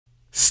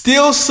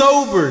Still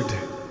sobered,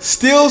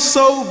 still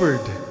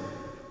sobered,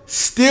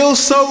 still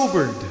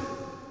sobered.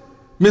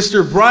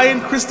 Mr.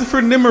 Brian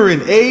Christopher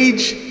Nimmerin,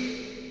 age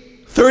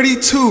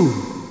 32,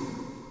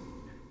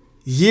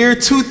 year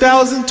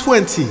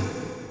 2020.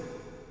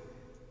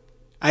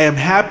 I am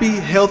happy,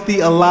 healthy,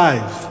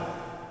 alive,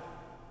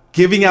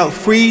 giving out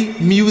free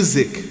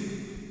music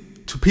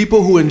to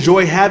people who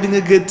enjoy having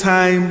a good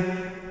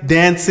time,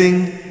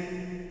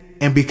 dancing,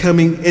 and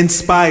becoming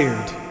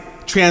inspired,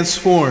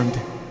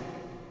 transformed,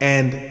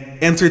 and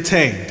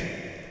entertained.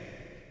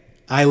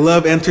 I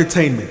love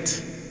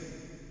entertainment.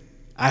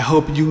 I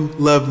hope you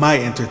love my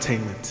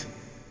entertainment.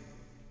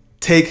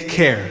 Take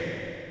care.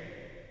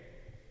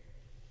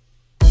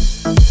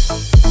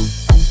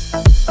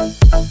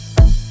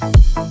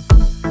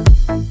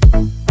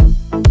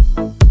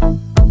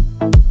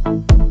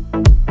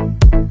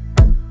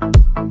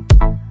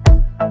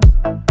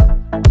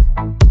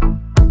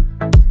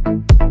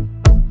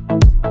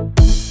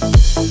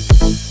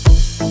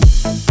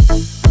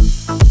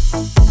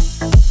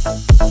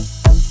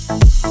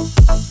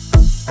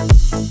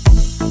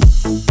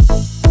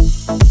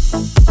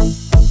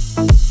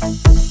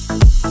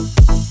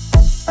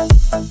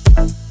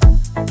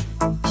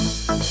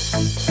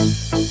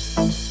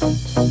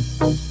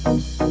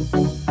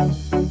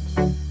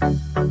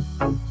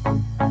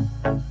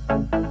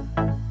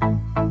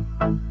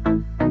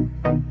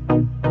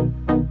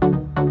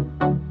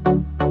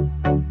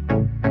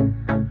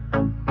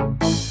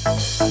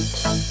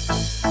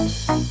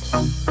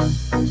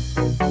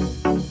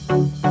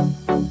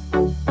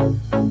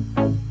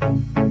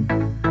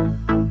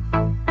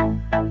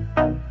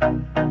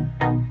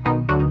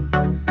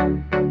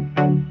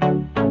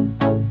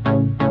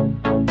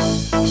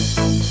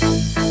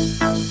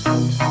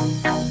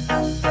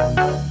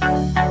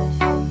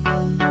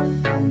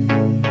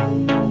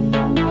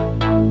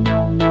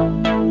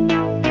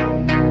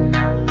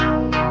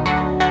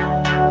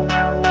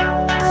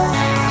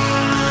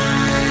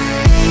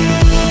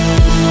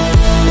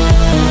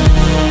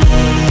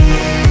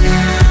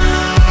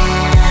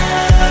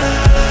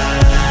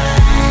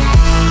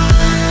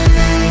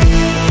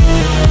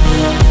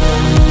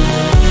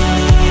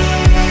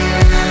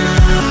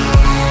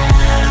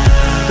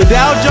 The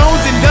Dow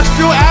Jones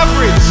Industrial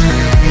Average,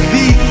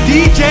 the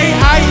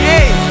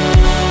DJIA.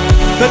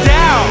 The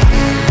Dow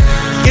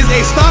is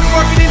a stock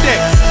market index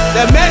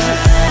that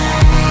measures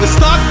the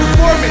stock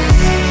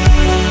performance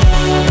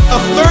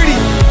of 30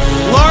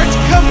 large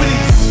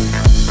companies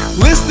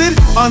listed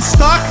on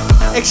stock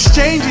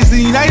exchanges in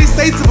the United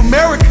States of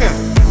America.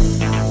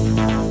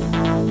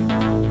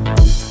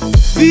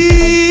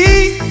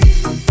 The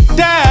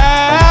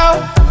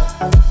Dow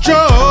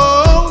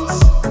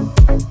Jones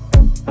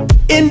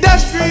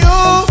Industrial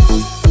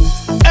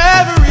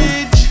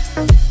Average.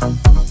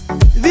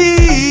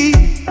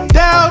 The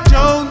Dow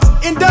Jones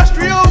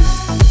Industrial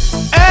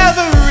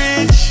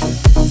Average.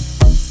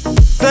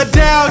 The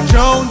Dow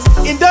Jones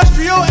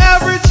Industrial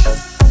Average.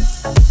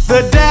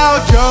 The Dow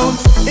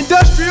Jones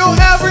Industrial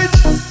Average.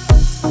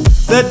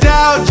 The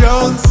Dow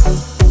Jones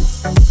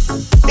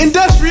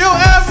Industrial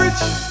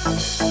Average.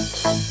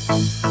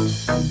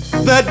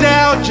 The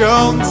Dow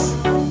Jones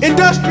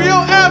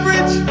Industrial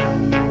Average.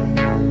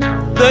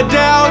 The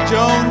Dow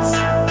Jones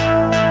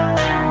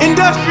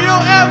Industrial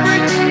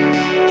Average.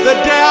 The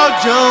Dow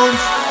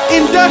Jones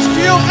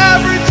Industrial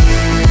Average.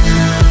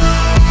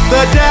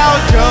 The Dow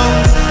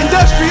Jones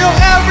Industrial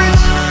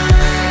Average.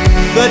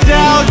 The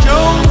Dow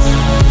Jones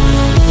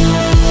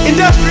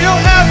Industrial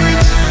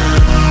Average.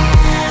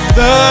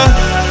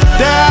 The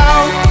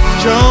Dow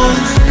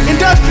Jones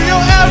Industrial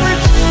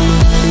Average.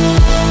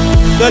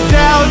 The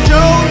Dow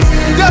Jones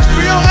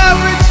Industrial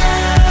Average.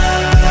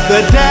 The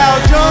Dow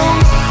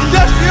Jones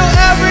Industrial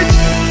Average.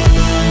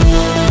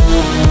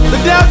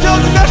 The Dow Jones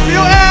Industrial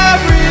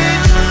Average.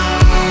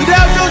 The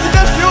Dow Jones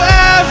Industrial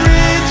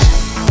Average.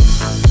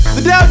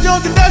 The Dow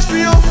Jones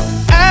Industrial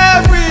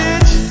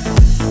Average.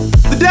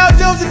 The Dow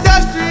Jones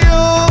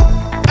Industrial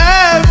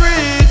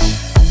Average.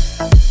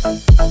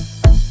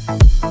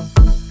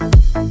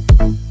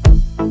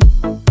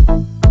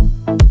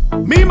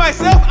 Me,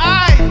 myself,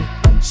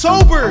 I,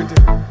 sobered.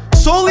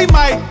 Solely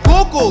my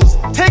vocals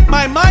take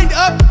my mind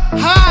up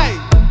high.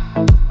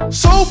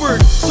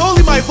 Sobered,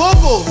 solely my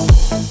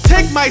vocals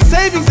take my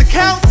savings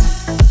account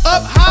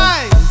up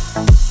high.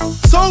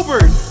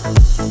 Sobered,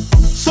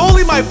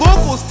 solely my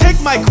vocals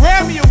take my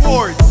Grammy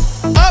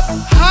Awards up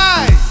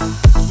high.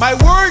 My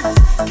words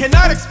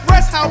cannot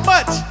express how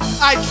much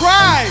I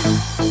try.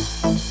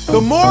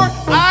 The more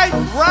I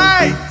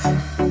write,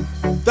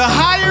 the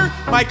higher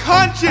my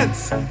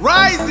conscience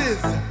rises.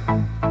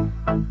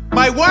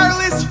 My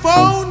wireless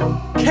phone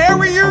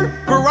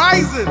carrier,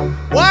 Verizon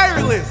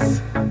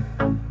Wireless.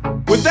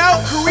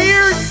 Without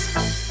careers,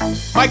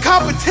 my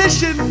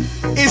competition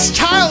is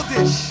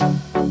childish.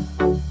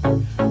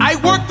 I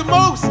work the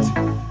most,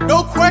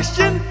 no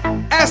question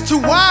as to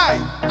why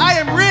I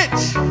am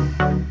rich.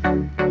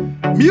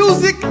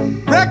 Music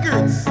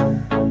records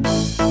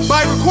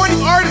by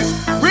recording artist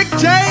Rick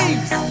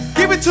James.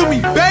 Give it to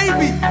me,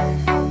 baby.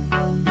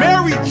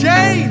 Mary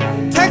Jane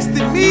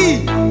texted me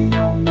me.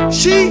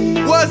 She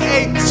was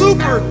a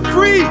super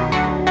freak.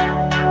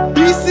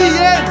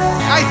 BCN,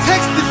 I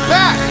texted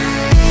back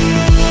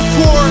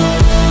for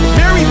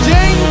Mary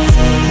Jane's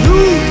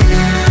nude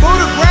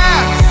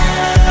photographs.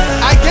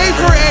 I gave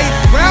her a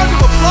round of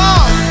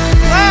applause.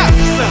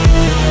 Claps.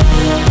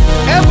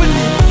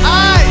 Ebony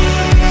eyes,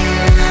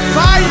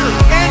 fire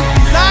and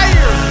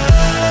desire.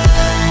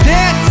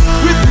 Dance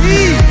with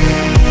me.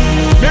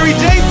 Mary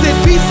Jane said,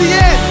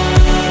 BCN,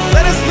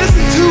 let us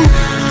listen to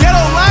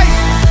Ghetto Life.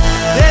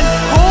 Then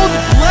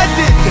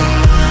Cold-Blooded.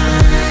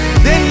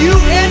 Then you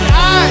and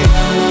I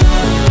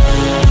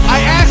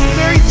asked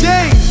Mary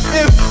Jane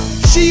if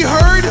she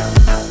heard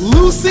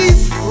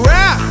Lucy's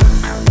rap.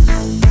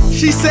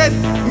 She said,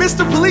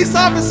 Mr. Police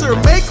Officer,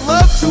 make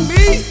love to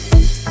me.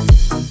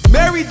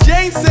 Mary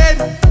Jane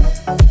said,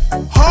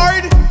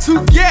 hard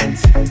to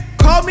get,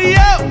 call me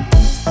up.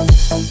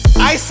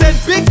 I said,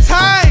 big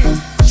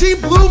time, she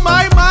blew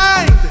my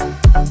mind.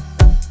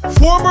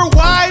 Former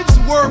wives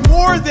were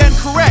more than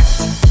correct.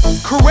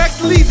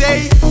 Correctly,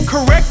 they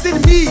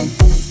corrected me.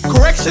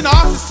 Correction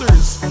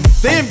officers,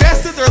 they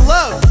invested their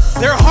love,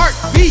 their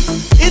heartbeat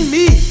in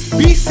me.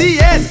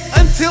 BCN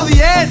until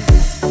the end.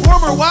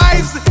 Former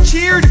wives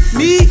cheered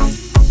me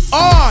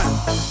on.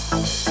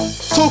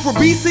 So for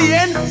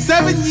BCN,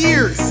 7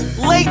 years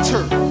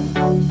later,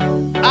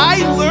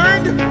 I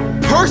learned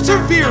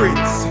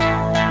perseverance,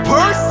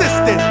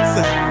 persistence.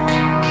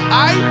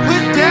 I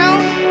put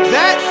down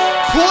that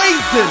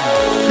poison,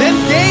 then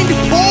gained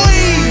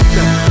poise.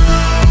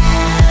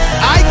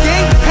 I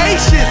gained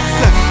patience,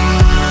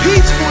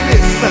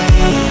 peacefulness,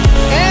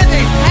 and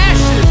a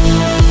passion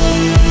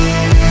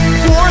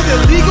for the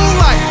legal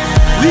life,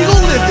 legal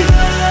living.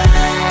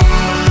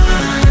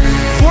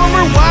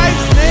 Former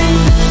wives named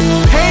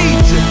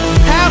Paige,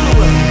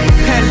 Pamela,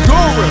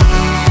 Pandora,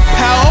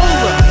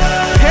 Paola,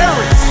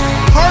 Paris,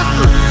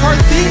 Parker,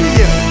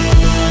 Parthenia,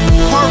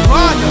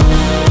 Parvana,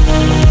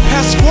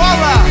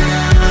 Pasquala,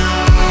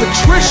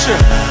 Patricia,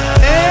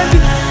 and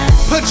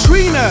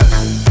Patrina.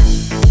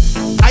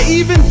 I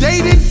even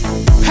dated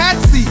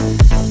Patsy,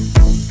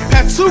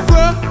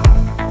 Patsuka,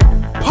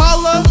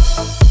 Paula,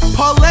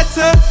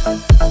 Pauletta,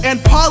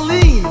 and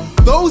Pauline,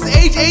 those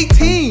age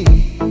 18,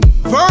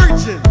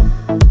 virgin,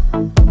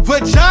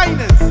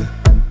 vaginas,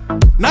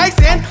 nice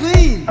and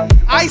clean.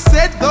 I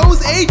said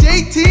those age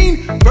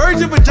 18,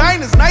 virgin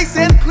vaginas, nice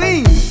and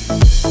clean.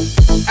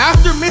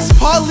 After Miss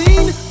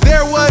Pauline,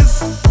 there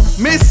was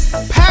Miss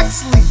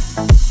Paxley,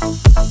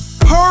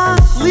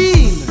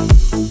 Perline,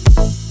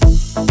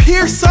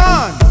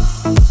 Pearson,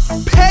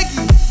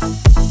 Peggy,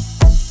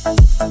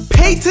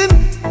 Peyton,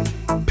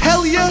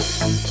 Pelia,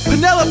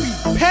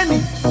 Penelope,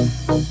 Penny,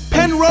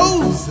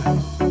 Penrose,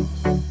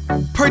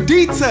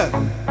 Perdita,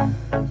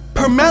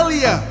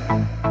 Permelia,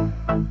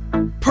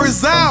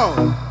 Perzal,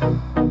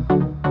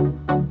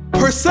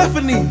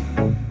 Persephone,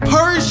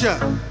 Persia,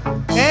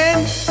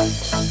 and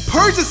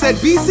Persia said,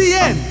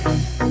 BCN.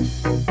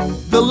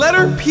 The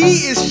letter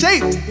P is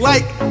shaped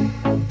like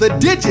the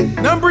digit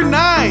number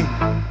 9.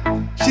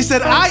 She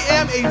said, I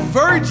am a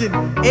virgin,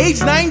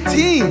 age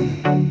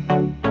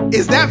 19.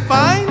 Is that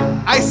fine?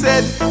 I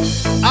said,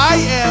 I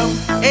am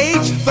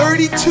age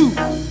 32.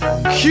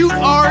 Cute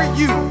are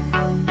you?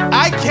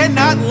 I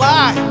cannot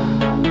lie.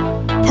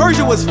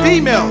 Persia was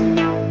female,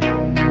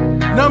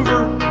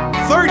 number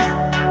 30.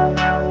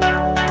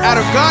 Out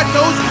of God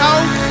knows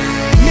how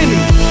many.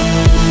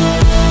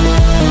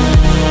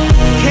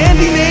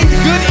 Candy named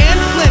Good and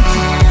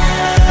Plenty.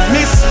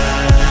 Miss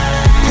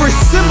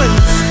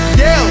Persimmons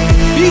yelled,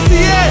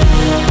 BCN,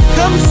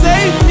 come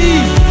save me.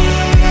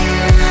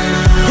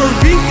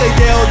 Pervinka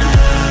yelled,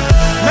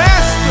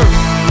 Master,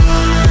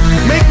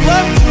 make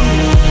love to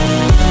me.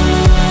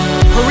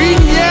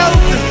 Karine yelled,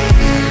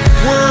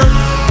 were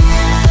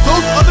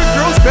those other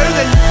girls better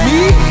than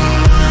me?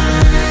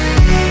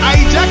 I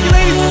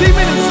ejaculated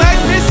semen inside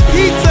Miss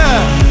Pizza.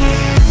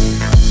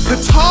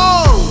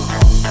 Patal,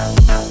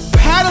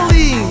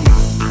 Pataline,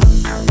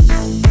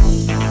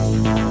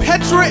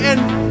 Petra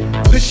and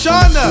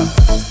Pashana,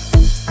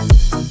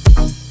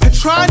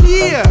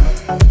 Petrania,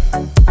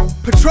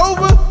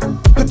 Petrova,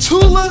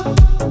 Petula,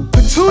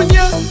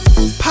 Petunia,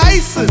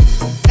 Pison,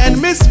 and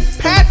Miss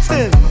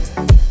Patton.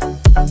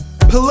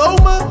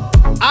 Paloma,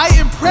 I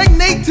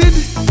impregnated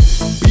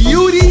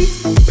beauty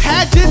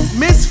pageant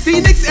Miss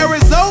Phoenix,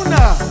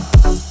 Arizona.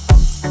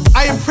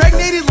 I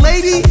impregnated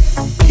Lady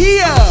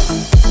Pia,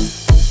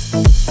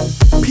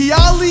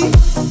 Piali,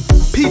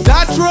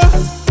 Pidatra,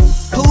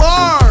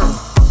 Pilar,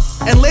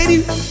 and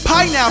Lady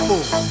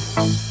Pineapple,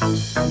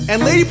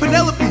 and Lady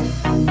Penelope.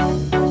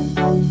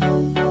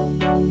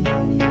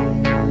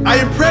 I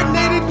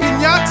impregnated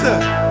Pinata,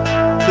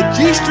 the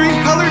G-string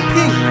colored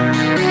pink.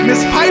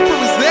 Miss Piper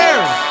was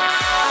there.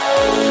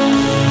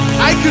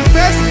 I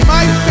confessed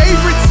my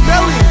favorite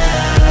smelling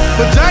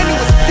vagina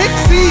was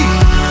Pixie.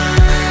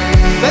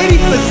 Lady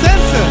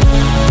Placenta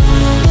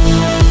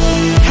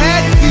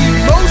had the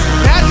most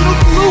vaginal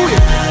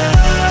fluid.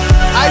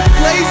 I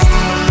placed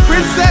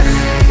Princess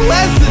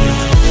Pleasant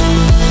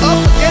up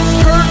against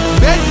her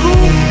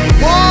bedroom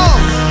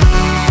walls.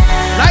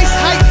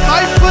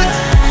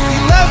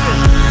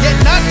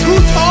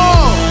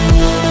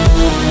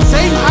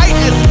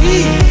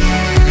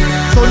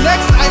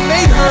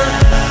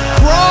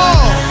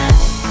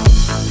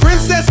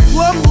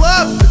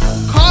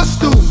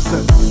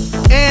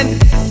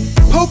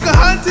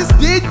 scientists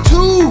did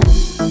too.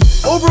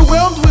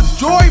 Overwhelmed with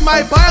joy,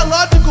 my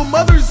biological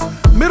mother's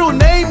middle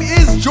name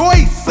is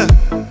Joyce.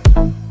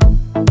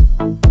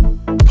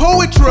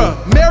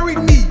 Poetra married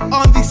me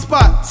on the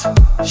spot.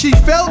 She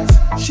felt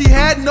she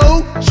had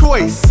no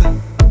choice.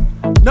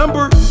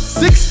 Number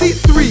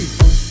 63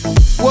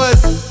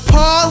 was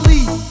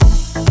Polly.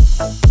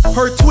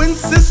 Her twin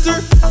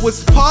sister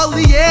was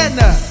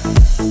Pollyanna,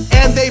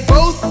 and they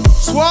both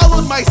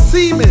swallowed my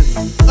semen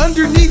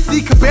underneath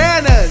the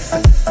cabanas.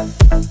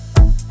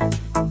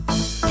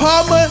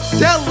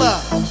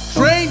 Palmadella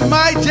drained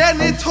my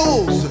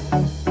genitals.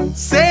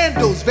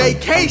 Sandals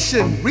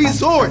vacation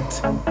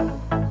resort.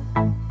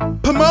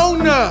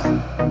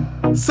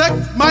 Pomona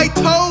sucked my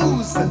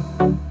toes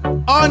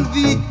on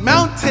the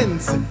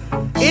mountains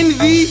in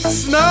the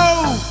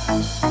snow.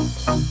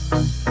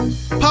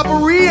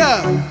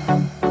 Paparia,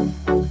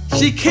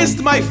 she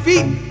kissed my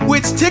feet,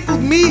 which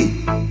tickled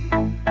me.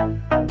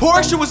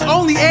 Portia was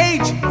only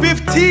age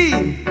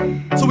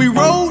 15, so we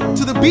rode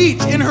to the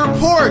beach in her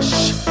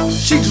Porsche.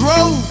 She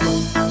drove.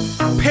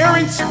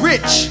 Parents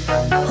rich,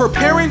 her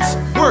parents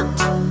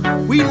worked.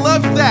 We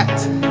loved that.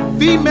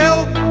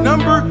 Female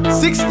number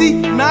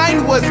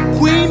 69 was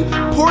Queen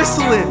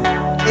Porcelain,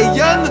 a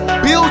young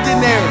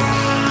billionaire.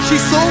 She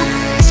sold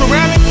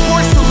ceramic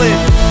porcelain.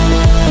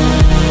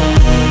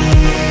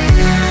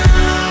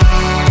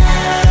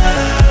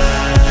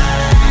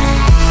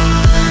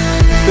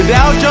 The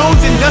Dow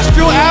Jones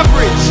Industrial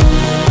Average,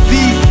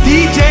 the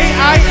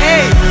DJIA.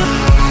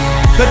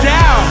 The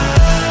Dow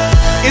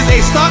is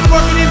a stock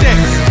market index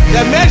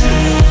that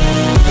measures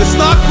the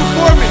stock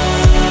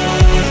performance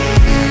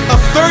of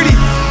 30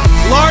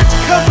 large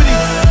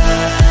companies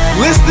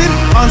listed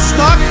on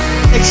stock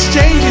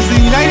exchanges in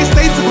the United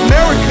States of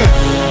America.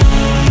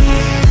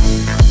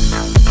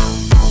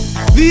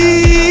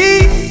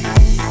 The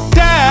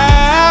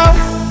Dow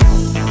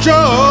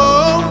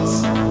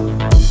Jones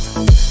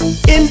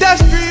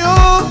Industrial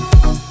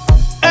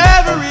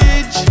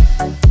Average.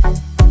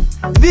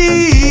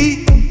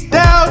 The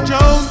Dow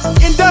Jones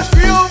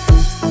Industrial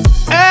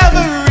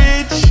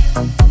Average.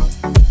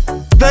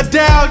 The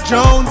Dow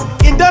Jones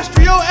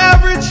Industrial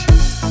Average.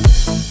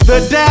 The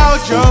Dow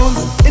Jones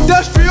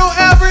Industrial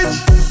Average.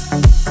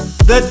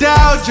 The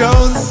Dow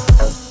Jones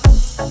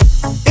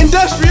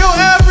Industrial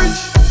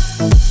Average.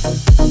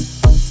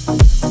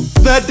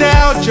 The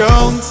Dow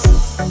Jones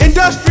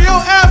Industrial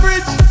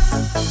Average.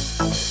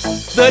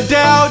 The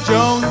Dow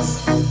Jones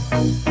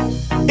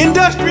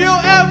Industrial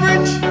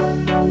Average.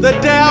 The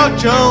Dow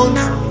Jones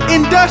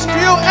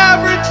Industrial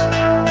Average.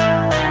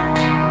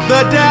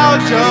 The Dow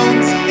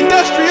Jones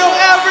Industrial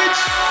Average.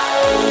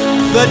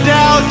 The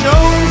Dow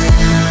Jones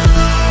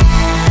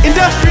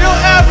Industrial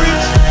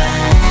Average.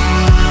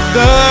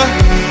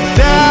 The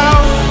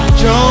Dow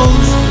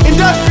Jones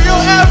Industrial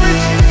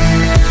Average.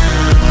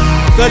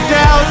 The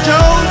Dow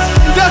Jones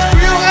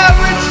Industrial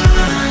Average.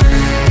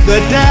 The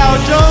Dow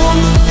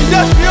Jones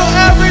Industrial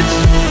Average.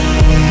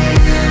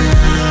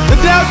 The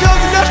Dow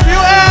Jones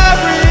Industrial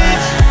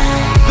Average.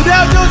 The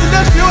Dow Jones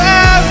Industrial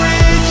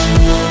Average.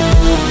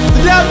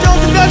 The Dow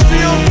Jones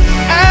Industrial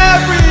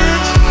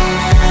Average.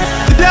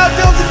 The Dow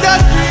Jones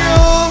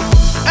Industrial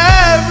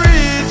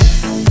Average.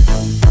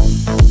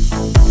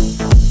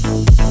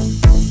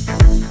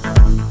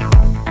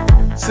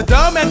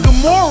 Sodom and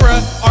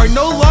Gomorrah are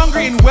no longer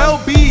in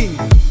well-being.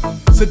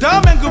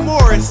 Sodom and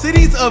Gomorrah,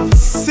 cities of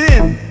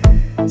sin.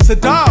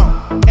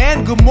 Sodom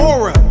and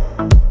Gomorrah.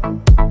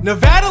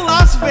 Nevada,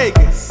 Las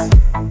Vegas.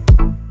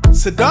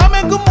 Sodom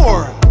and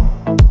Gomorrah.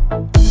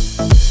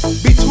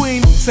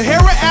 Between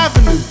Sahara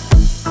Avenue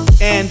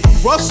and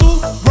Russell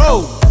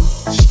Road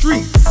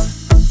streets.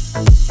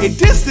 A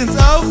distance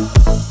of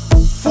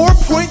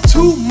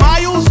 4.2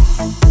 miles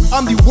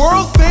on the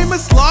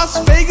world-famous Las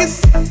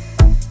Vegas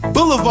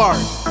Boulevard.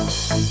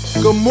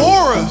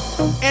 Gomorrah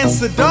and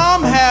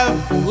Sodom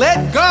have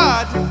let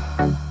God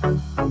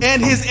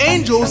and his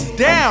angels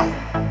down.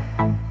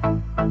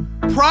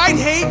 Pride,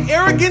 hate,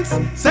 arrogance,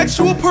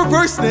 sexual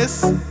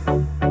perverseness,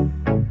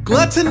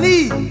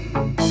 gluttony,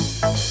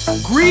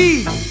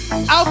 greed,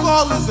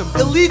 alcoholism,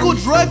 illegal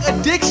drug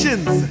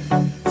addictions,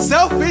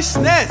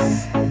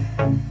 selfishness.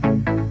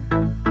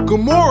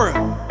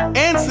 Gomorrah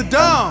and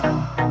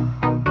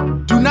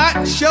Sodom do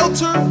not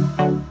shelter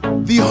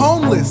the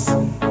homeless.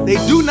 They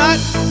do not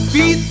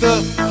feed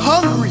the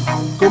hungry.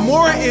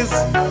 Gomorrah is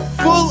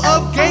full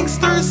of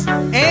gangsters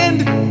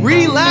and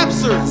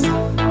relapsers.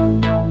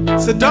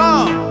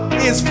 Sodom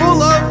is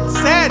full of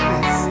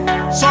sadness,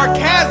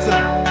 sarcasm,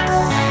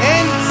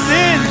 and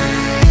sin.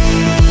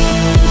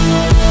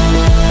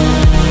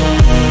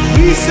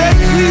 We said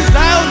please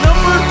dial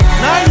number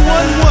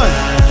 911.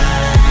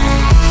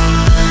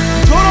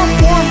 We told our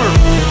former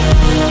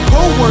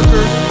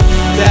co-worker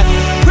that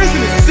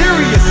prison is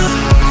serious.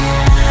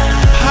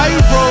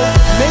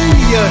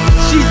 Pyromania.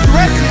 She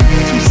threatened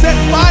to set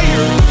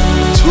fire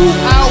to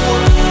our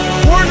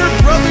Warner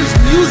Brothers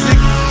music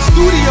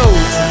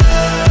studios.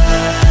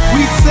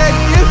 We said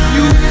if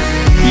you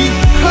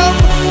become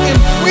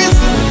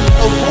imprisoned,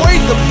 avoid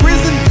the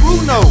prison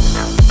Bruno.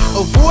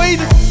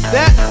 Avoid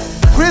that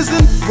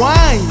prison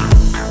wine.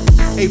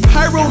 A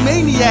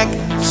pyromaniac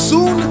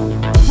soon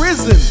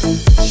prison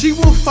she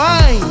will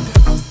find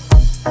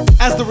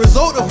as the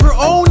result of her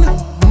own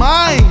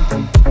mind.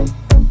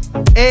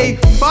 A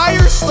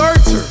fire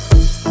starter,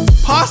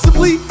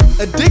 possibly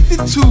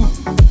addicted to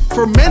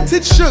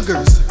fermented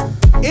sugars.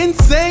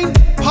 Insane,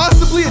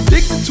 possibly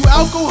addicted to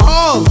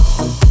alcohol.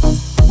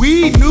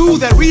 We knew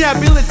that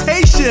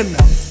rehabilitation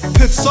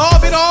could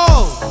solve it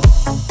all.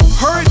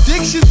 Her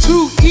addiction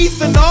to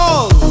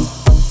ethanol.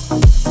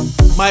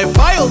 My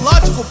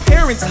biological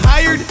parents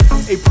hired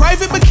a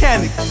private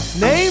mechanic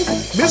named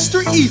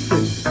Mr.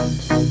 Ethan.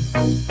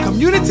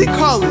 Community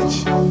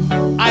college,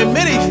 I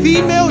met a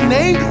female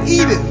named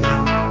Edith.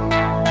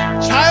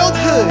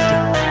 Childhood,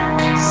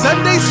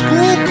 Sunday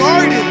school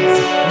gardens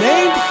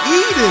named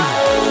Eden.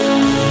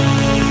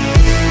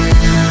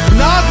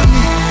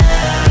 Monogamy,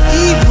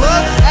 Eve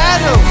loved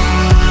Adam.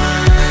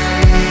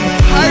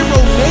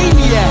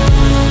 Pyromaniac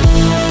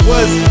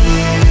was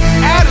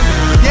Adam,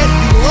 yet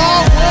the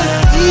law was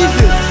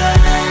even.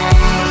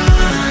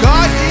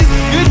 God is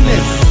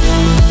goodness,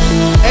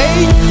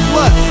 A+,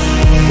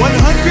 100%,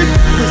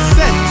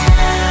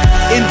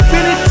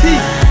 infinity,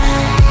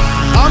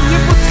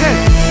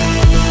 omnipotence,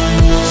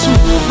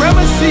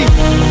 supremacy,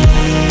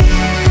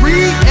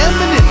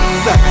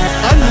 preeminence,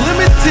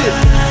 unlimited,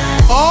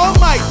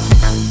 almighty,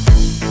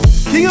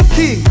 King of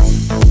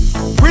kings,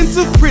 Prince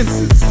of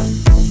princes.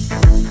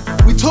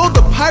 We told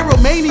the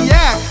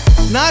pyromaniac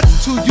not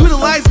to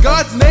utilize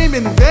God's name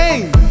in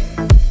vain.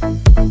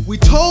 We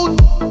told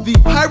the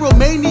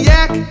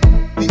pyromaniac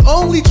the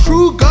only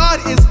true God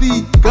is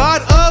the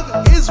God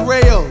of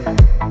Israel.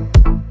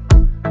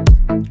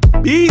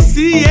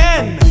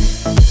 BCN,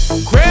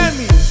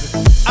 Grammys,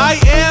 I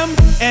am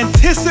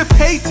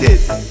anticipated.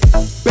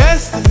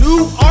 Best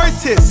new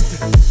artist,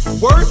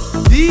 worth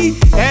the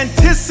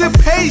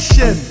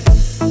anticipation.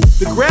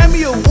 The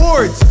Grammy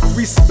Awards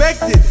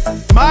respected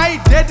my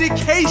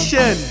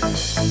dedication.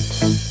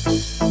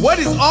 What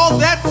is all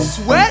that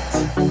sweat?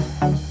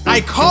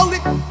 I call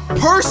it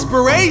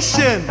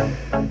perspiration.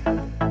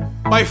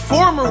 My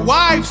former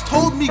wives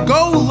told me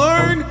go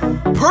learn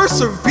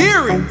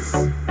perseverance.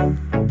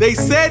 They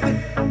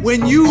said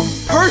when you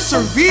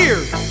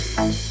persevere,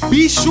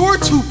 be sure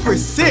to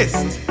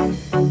persist.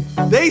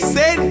 They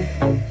said,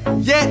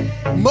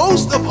 yet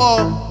most of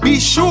all, be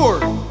sure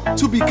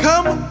to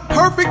become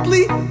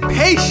perfectly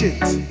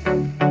patient.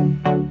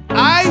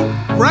 I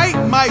write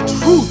my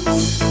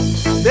truths,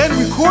 then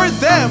record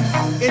them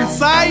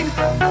inside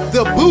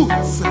the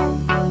boots.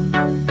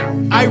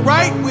 I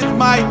write with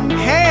my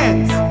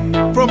hands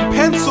from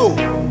pencil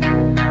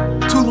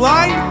to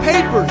lined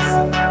papers.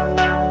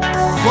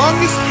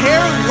 Longest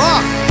hair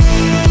locked,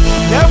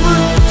 never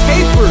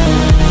tapered.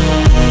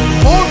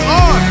 Hold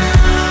on,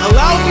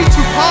 allow me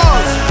to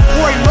pause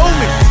for a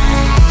moment.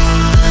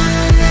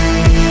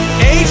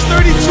 Age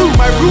 32,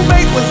 my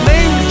roommate was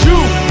named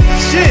June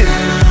Shin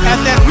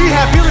at that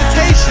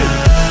rehabilitation.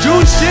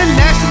 June Shin,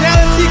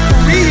 nationality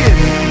Korean.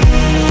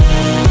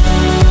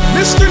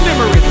 Mr.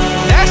 Nimmerin,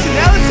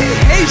 nationality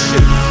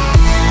Haitian.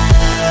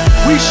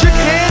 We shook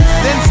hands,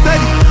 then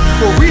studied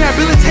for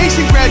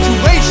rehabilitation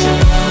graduation.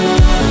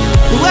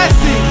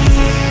 Blessings,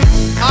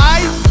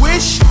 I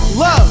wish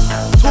love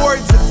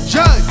towards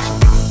Judge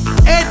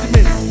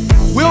Edmund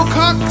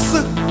Wilcox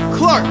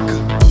Clark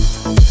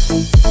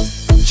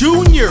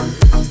Jr.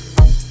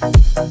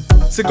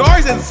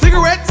 Cigars and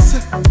cigarettes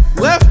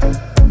left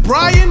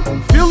Brian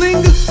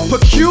feeling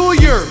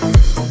peculiar.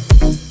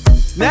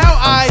 Now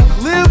I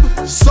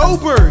live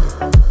sobered.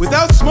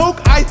 Without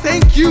smoke, I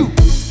thank you,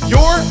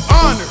 Your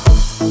Honor.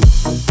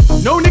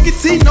 No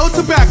nicotine, no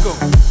tobacco.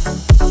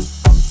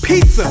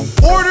 Pizza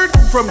ordered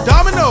from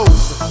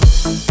Domino's.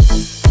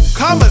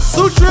 Kama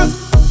Sutra,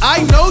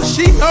 I know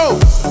she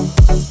knows.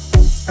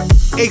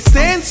 A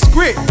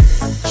Sanskrit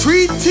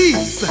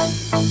treatise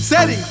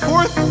setting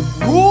forth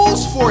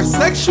rules for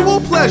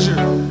sexual pleasure,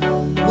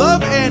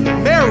 love and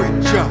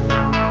marriage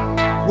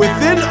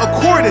within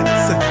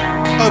accordance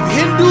of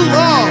Hindu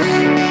laws.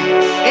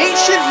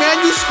 Ancient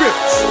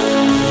manuscripts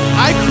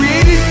I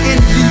created in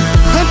the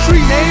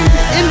country named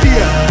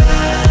India.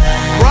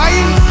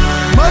 Brian's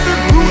mother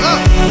grew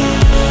up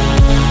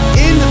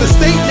in the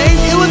state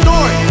named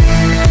Illinois.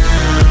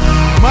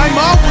 My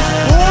mom was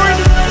born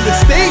in the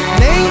state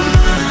named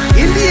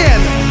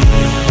Indiana.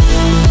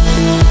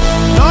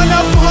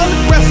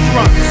 Non-alcoholic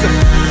restaurants,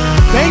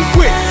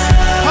 banquets,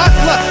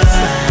 potlucks.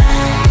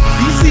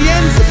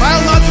 BCN's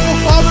biological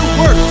father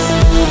works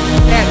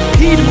at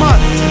Piedmont,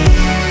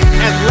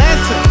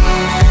 Atlanta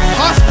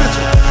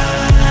Hospital.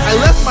 I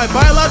left my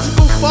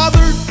biological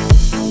father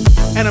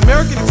and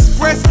American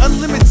Express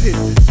Unlimited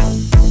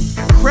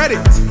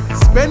credit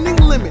spending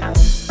limit,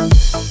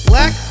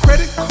 black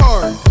credit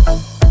card.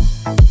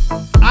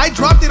 I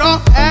dropped it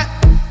off at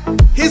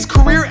his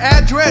career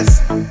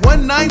address,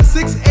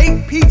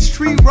 1968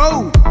 Peachtree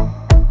Road,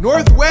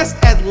 Northwest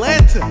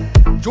Atlanta,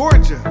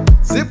 Georgia,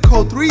 zip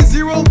code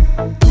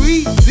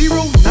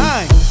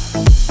 30309.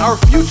 Our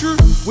future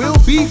will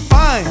be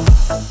fine.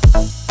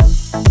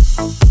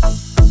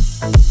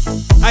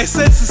 I I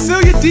said,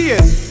 Cecilia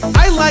Diaz,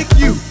 I like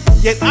you,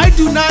 yet I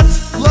do not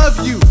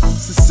love you.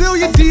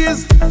 Cecilia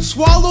Diaz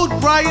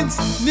swallowed Brian's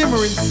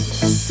Nimmer's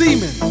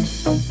semen.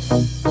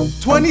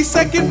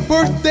 22nd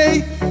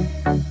birthday,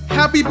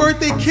 happy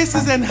birthday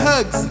kisses and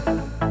hugs.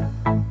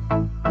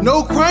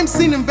 No crime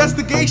scene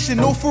investigation,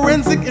 no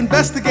forensic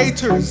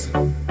investigators.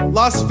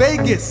 Las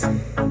Vegas,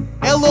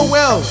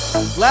 LOL,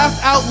 laugh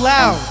out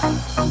loud,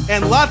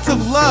 and lots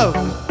of love.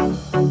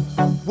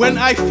 When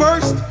I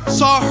first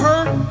saw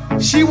her,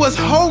 she was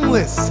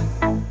homeless,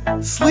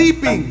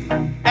 sleeping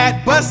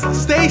at bus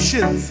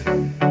stations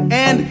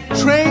and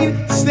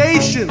train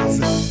stations.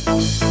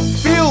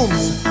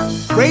 Films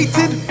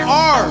rated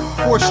R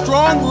for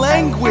strong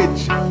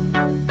language,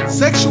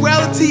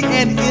 sexuality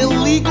and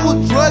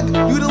illegal drug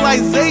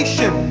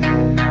utilization.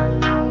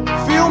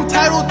 Film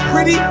titled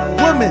Pretty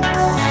Woman.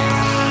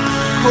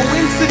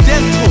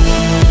 Coincidental,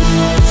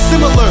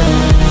 similar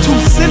to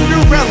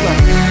Cinderella.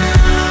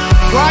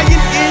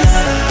 Brian is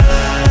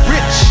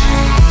rich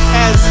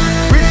as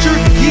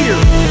Richard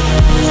Gere.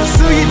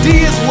 Cecilia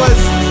Diaz was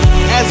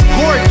as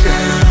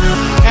gorgeous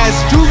as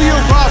Julia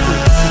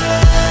Roberts.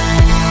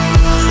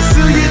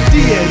 Cecilia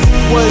Diaz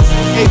was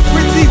a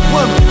pretty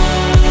woman.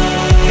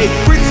 A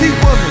pretty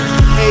woman.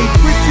 A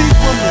pretty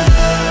woman.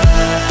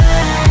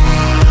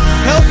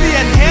 Healthy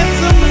and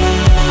handsome,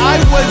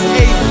 I was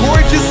a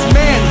gorgeous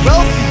man.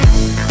 Wealthy,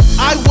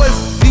 I was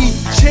the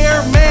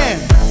chairman.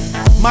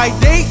 My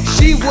date,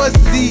 she was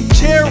the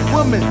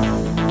chairwoman.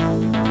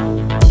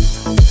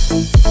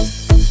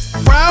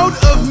 Proud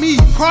of me,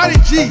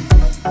 prodigy.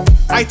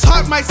 I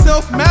taught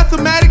myself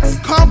mathematics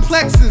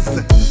complexes.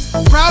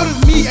 Proud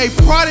of me, a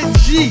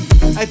prodigy.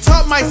 I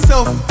taught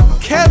myself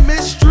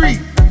chemistry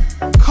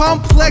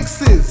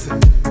complexes.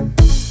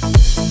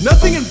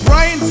 Nothing in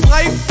Brian's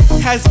life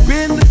has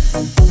been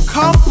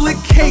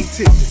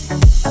complicated.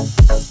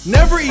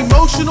 Never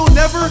emotional,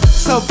 never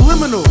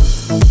subliminal.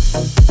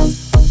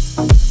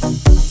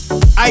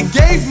 I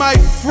gave my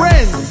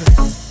friends,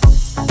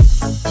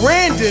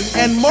 Brandon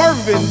and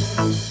Marvin,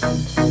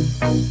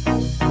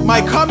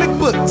 my comic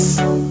books,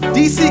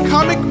 DC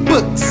comic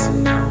books,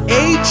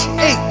 age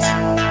 8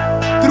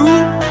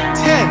 through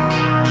 10.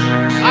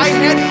 I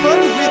had fun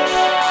with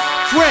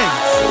friends.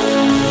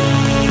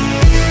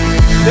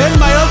 Then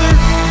my other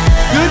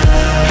good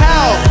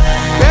pal,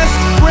 best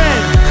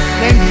friend,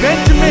 named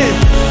Benjamin.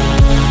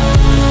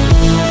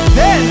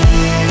 Then,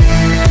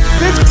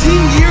 15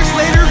 years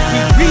later,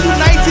 we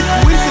reunited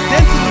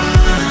coincidentally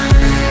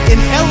in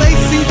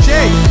LACJ,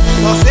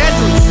 Los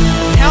Angeles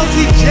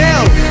County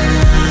Jail.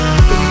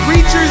 The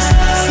preachers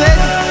said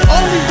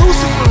only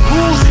Lucifer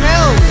rules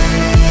hell.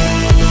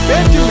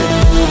 Benjamin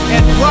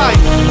and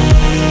Brian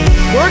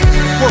worked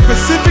for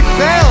Pacific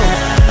Bell.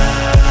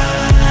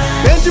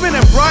 Benjamin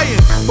and Brian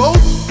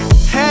both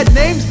had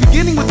names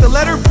beginning with the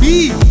letter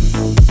B.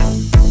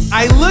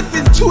 I looked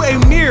into a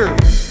mirror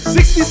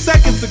 60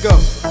 seconds ago.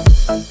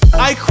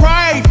 I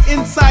cried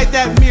inside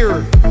that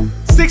mirror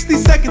 60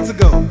 seconds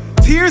ago.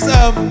 Tears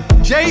of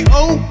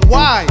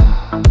J-O-Y.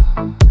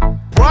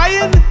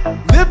 Brian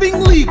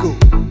living legal.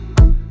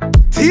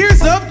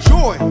 Tears of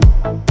joy.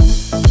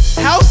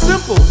 How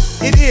simple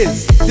it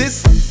is,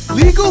 this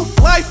legal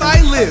life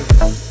I live.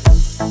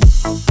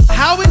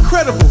 How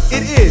incredible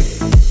it is,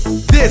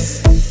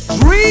 this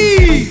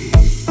dream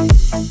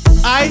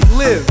I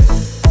live.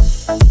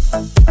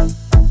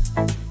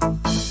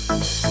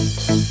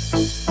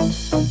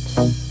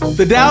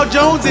 The Dow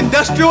Jones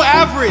Industrial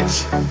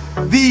Average,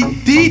 the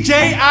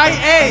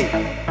DJIA.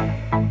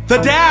 The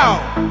Dow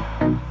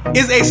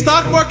is a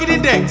stock market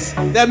index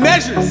that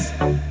measures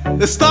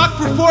the stock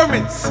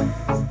performance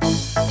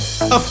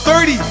of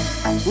 30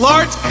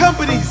 large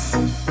companies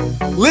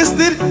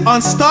listed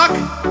on stock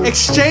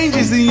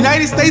exchanges in the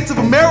United States of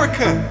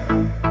America.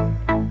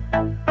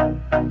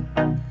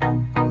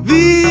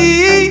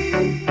 The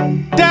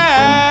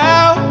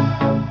Dow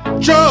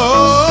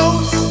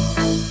Jones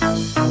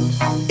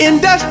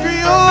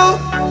Industrial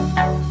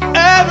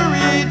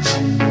Average.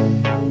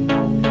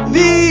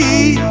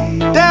 The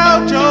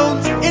Dow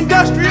Jones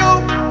Industrial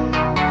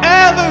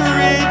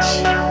Average.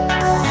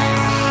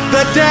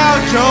 The Dow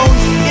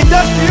Jones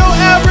Industrial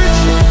Average.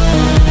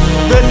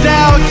 The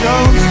Dow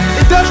Jones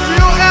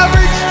Industrial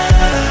Average.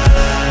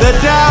 The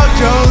Dow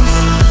Jones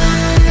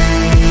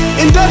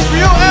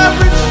Industrial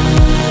Average.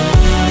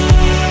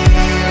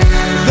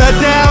 The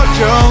Dow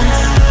Jones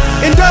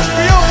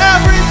Industrial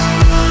Average.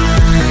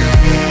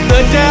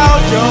 The Dow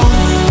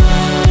Jones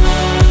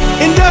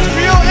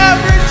Industrial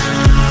Average.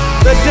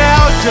 The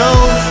Dow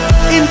Jones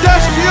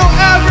Industrial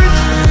Average.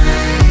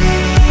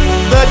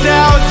 The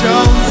Dow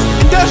Jones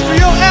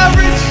Industrial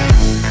Average.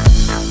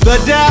 The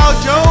Dow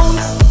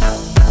Jones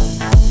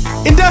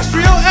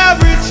Industrial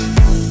Average.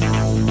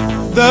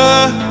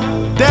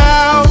 The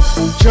Dow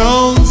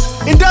Jones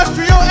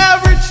Industrial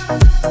Average.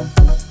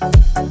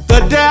 The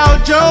Dow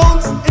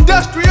Jones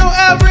Industrial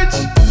Average.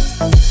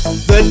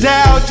 The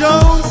Dow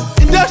Jones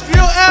Industrial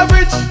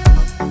Average.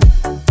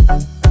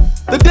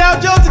 The Dow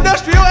Jones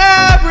Industrial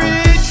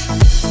Average.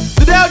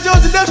 The Dow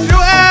Jones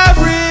Industrial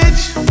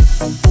Average.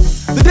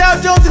 The Dow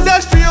Dow Jones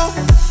Industrial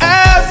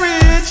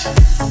Average.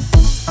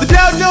 The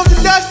Dow Jones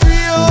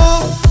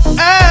Industrial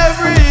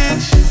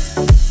Average.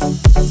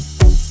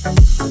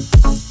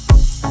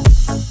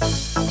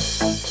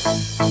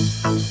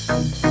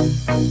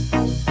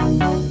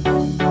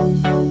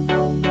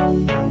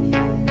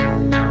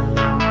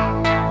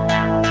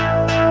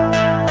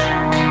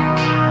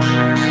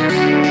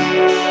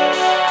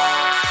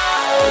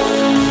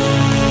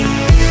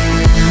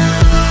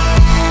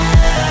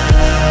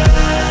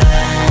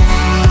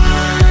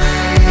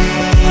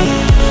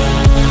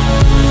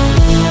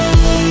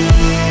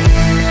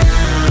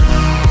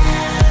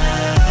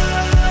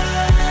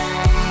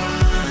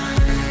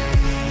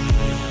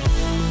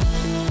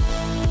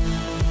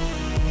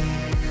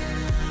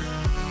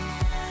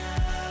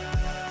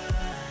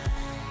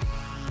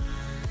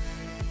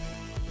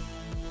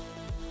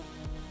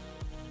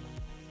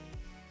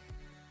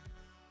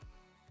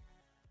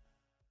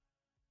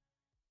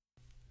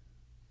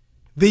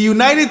 The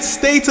United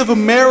States of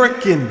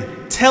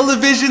American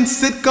television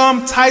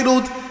sitcom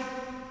titled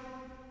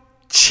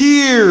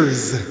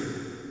Cheers,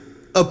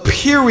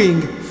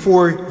 appearing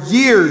for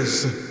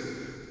years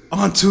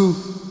onto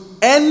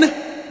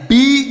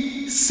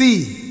NBC,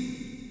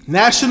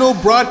 National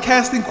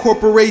Broadcasting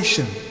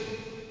Corporation,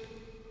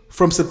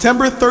 from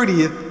September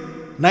 30th,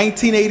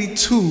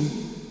 1982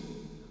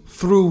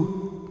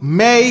 through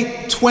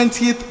May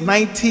 20th,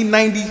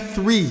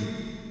 1993,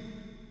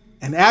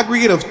 an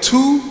aggregate of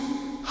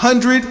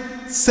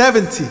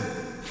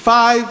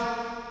 275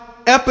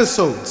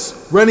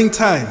 episodes running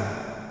time,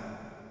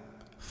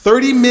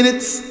 30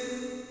 minutes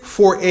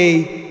for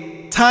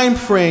a time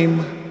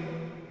frame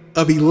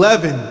of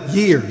 11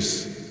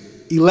 years,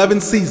 11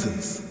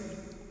 seasons.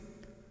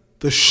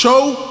 The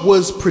show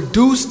was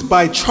produced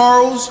by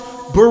Charles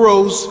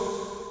Burrows,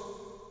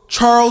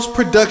 Charles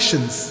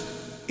Productions,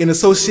 in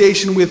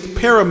association with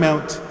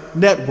Paramount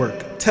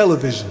Network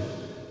Television.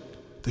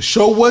 The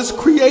show was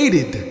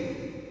created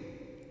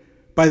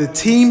by the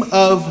team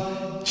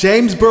of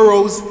James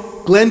Burrows,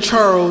 Glenn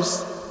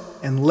Charles,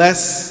 and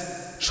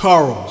Les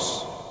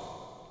Charles.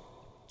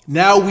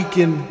 Now we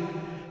can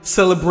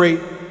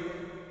celebrate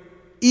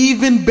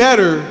even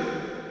better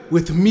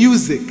with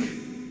music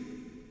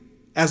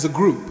as a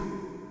group.